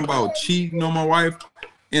thinking about cheating on my wife.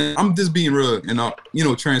 And I'm just being real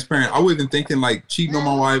and transparent. I was even thinking like cheating on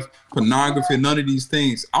my wife, pornography, none of these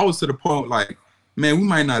things. I was to the point like, man, we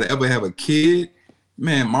might not ever have a kid.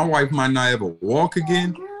 Man, my wife might not ever walk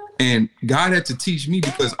again. And God had to teach me,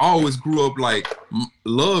 because I always grew up like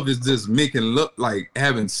love is just making love, like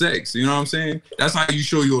having sex. You know what I'm saying? That's how you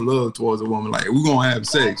show your love towards a woman. Like, we're going to have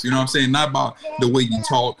sex. You know what I'm saying? Not about the way you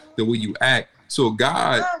talk, the way you act. So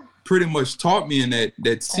God pretty much taught me in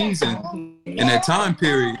that season, in that time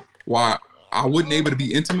period, why I wasn't able to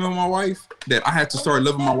be intimate with my wife, that I had to start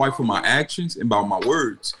loving my wife with my actions and by my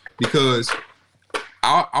words. Because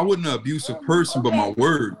I wasn't an abusive person, but my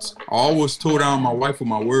words. I always tore down my wife with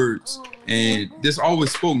my words. And this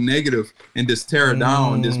always spoke negative and just tear her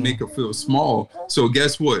down and just make her feel small. So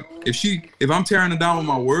guess what? If I'm tearing her down with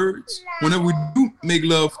my words, whenever we do make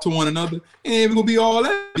love to one another, it ain't even gonna be all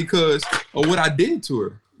that because of what I did to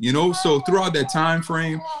her. So throughout that time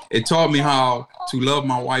frame, it taught me how to love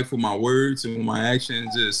my wife with my words and with my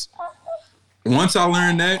actions. Just once I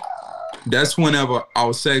learned that, that's whenever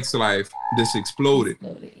our sex life just exploded.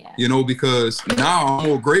 Because now I'm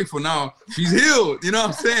more grateful now. She's healed. You know what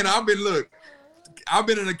I'm saying? I've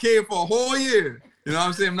been in a cave for a whole year. You know what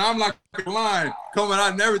I'm saying? Now I'm like a lion coming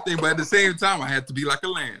out and everything, but at the same time, I had to be like a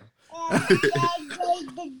lamb.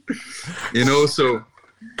 So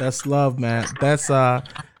that's love, man. That's love.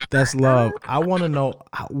 I want to know,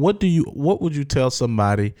 what would you tell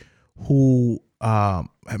somebody who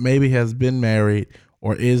maybe has been married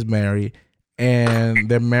or is married and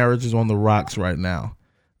their marriage is on the rocks right now,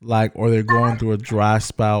 or they're going through a dry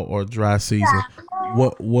spout or dry season?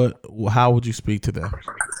 How would you speak to them?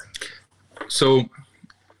 So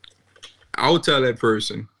I would tell that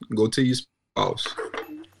person, go to your spouse,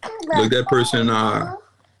 look that person in the eye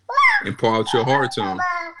and pour out your heart to them.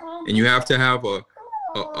 And you have to have a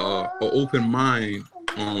open mind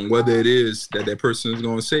on whether it is that person is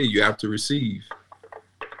going to say. You have to receive.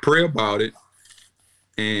 Pray about it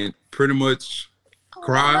and pretty much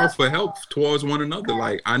cry out for help towards one another.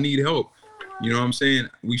 Like, I need help. You know what I'm saying?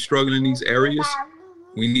 We struggle in these areas.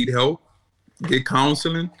 We need help. Get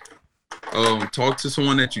counseling. Talk to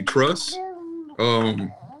someone that you trust.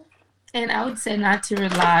 And I would say not to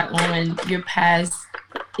rely on your past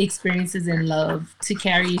experiences in love to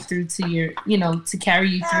carry you through to your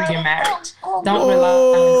marriage. Don't rely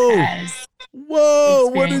on the past. Whoa,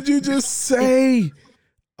 what did you just say?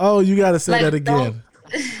 Oh, you got to say that again.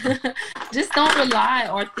 just don't rely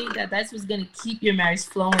or think that that's what's going to keep your marriage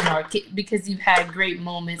flowing, or because you've had great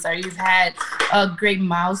moments, or you've had great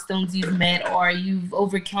milestones you've met, or you've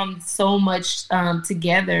overcome so much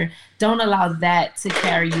together. Don't allow that to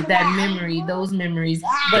carry you, that memory, those memories,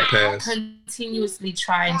 but continuously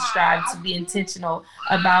try and strive to be intentional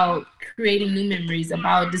about creating new memories,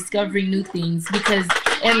 about discovering new things, because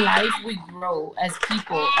in life we grow as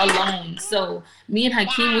people alone. So me and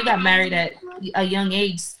Hakeem, we got married at a young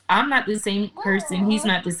age. I'm not the same person. He's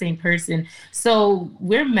not the same person. So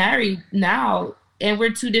we're married now, and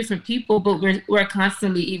we're two different people, but we're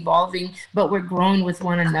constantly evolving, but we're growing with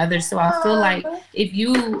one another. So I feel like if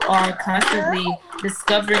you are constantly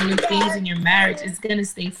discovering new things in your marriage, it's going to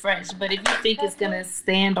stay fresh. But if you think it's going to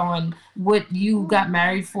stand on what you got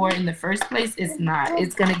married for in the first place, it's not.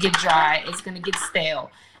 It's going to get dry. It's going to get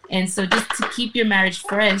stale. And so just to keep your marriage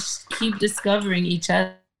fresh, keep discovering each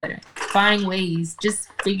other, find ways, just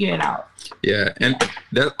figure it out. Yeah, and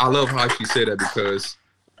I love how she said that, because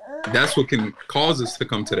that's what can cause us to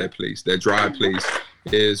come to that place, that dry place,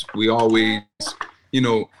 is we always,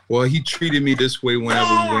 well, he treated me this way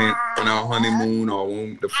whenever we went on our honeymoon, or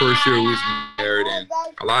when the first year we was married. And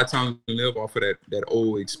a lot of times we live off of that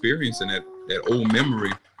old experience and that old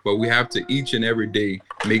memory, but we have to each and every day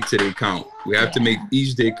make today count. We have to make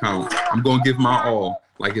each day count. I'm going to give my all.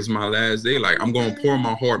 Like it's my last day. Like I'm going to pour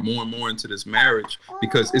my heart more and more into this marriage,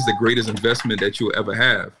 because it's the greatest investment that you'll ever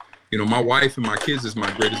have. My wife and my kids is my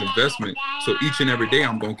greatest investment. So each and every day,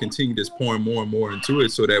 I'm going to continue just pouring more and more into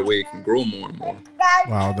it, so that way it can grow more and more.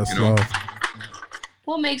 Wow, that's love.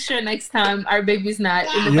 We'll make sure next time our baby's not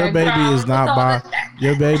in the Your background.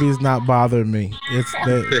 Your baby is not bothering me. It's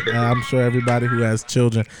that I'm sure everybody who has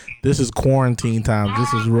children, this is quarantine time.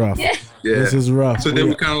 This is rough. Yeah. This is rough. So then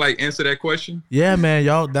we kind of like answer that question? Yeah, man,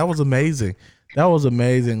 y'all, that was amazing. That was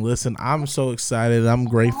amazing. Listen, I'm so excited. I'm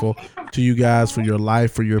grateful to you guys for your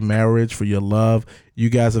life, for your marriage, for your love. You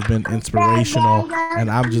guys have been inspirational, and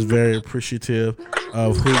I'm just very appreciative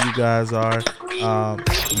of who you guys are.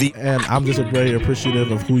 And I'm just very appreciative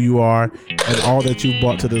of who you are and all that you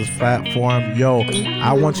brought to this platform. Yo,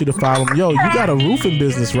 I want you to follow me. Yo, you got a roofing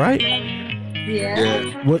business, right?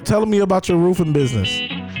 Yeah. Tell me about your roofing business.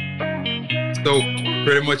 So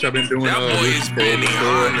pretty much I've been doing for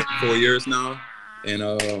 4 years now, and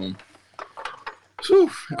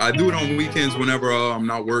I do it on weekends whenever I'm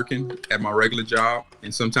not working at my regular job,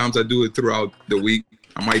 and sometimes I do it throughout the week.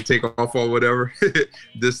 I might take off or whatever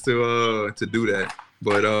just to do that.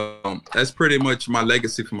 But that's pretty much my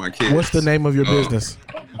legacy for my kids. What's the name of your business?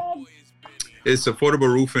 It's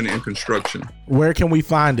Affordable Roofing and Construction. Where can we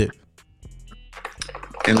find it?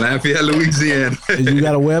 In Lafayette, Louisiana. You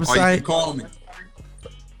got a website? Or you can call me.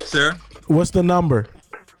 Sir? What's the number?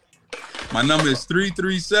 My number is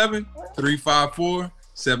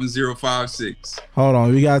 337-354-7056. Hold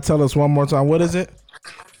on. You got to tell us one more time. What is it?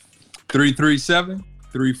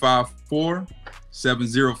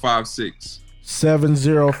 337-354-7056.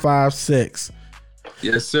 7056.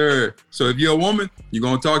 Yes, sir. So if you're a woman, you're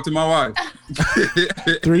going to talk to my wife.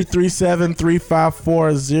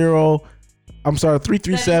 337-354-0. I'm sorry,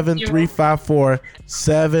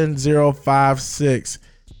 337-354-7056.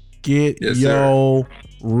 Get your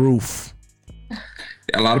roof.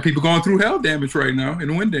 A lot of people going through hail damage right now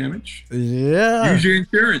and wind damage. Yeah. Use your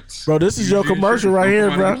insurance. Bro, this is your commercial right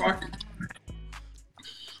here, bro.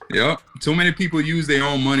 Yep. Too many people use their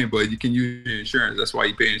own money, but you can use your insurance. That's why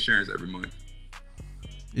you pay insurance every month.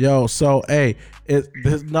 Yo, so hey,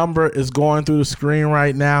 this number is going through the screen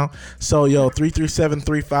right now. So yo,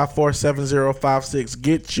 337-354-7056.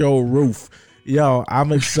 Get your roof. Yo,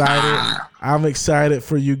 I'm excited. I'm excited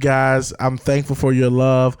for you guys. I'm thankful for your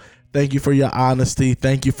love. Thank you for your honesty.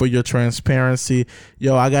 Thank you for your transparency.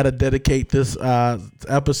 Yo, I got to dedicate this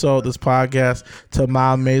episode, this podcast, to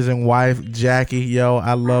my amazing wife, Jackie. Yo,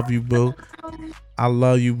 I love you, boo. I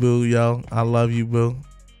love you, boo, yo. I love you, boo.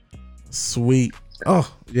 Sweet. Oh,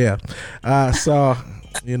 yeah. So,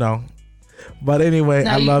 but anyway,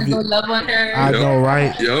 now I love you. Love on her. I know,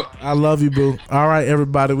 right? Yep. I love you, boo. All right,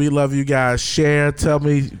 everybody. We love you guys. Share. Tell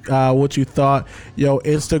me what you thought. Yo,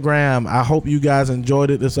 Instagram. I hope you guys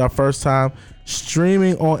enjoyed it. This is our first time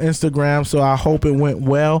streaming on Instagram, so I hope it went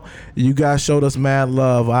well. You guys showed us mad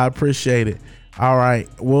love. I appreciate it. All right.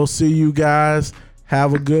 We'll see you guys.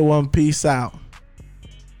 Have a good one. Peace out.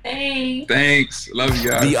 Thanks. Love you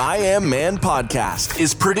guys. The I Am Man podcast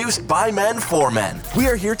is produced by men for men. We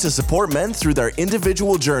are here to support men through their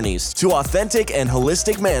individual journeys to authentic and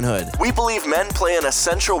holistic manhood. We believe men play an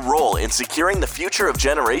essential role in securing the future of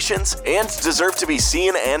generations and deserve to be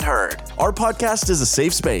seen and heard. Our podcast is a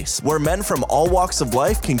safe space where men from all walks of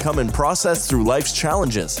life can come and process through life's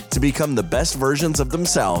challenges to become the best versions of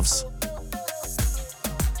themselves.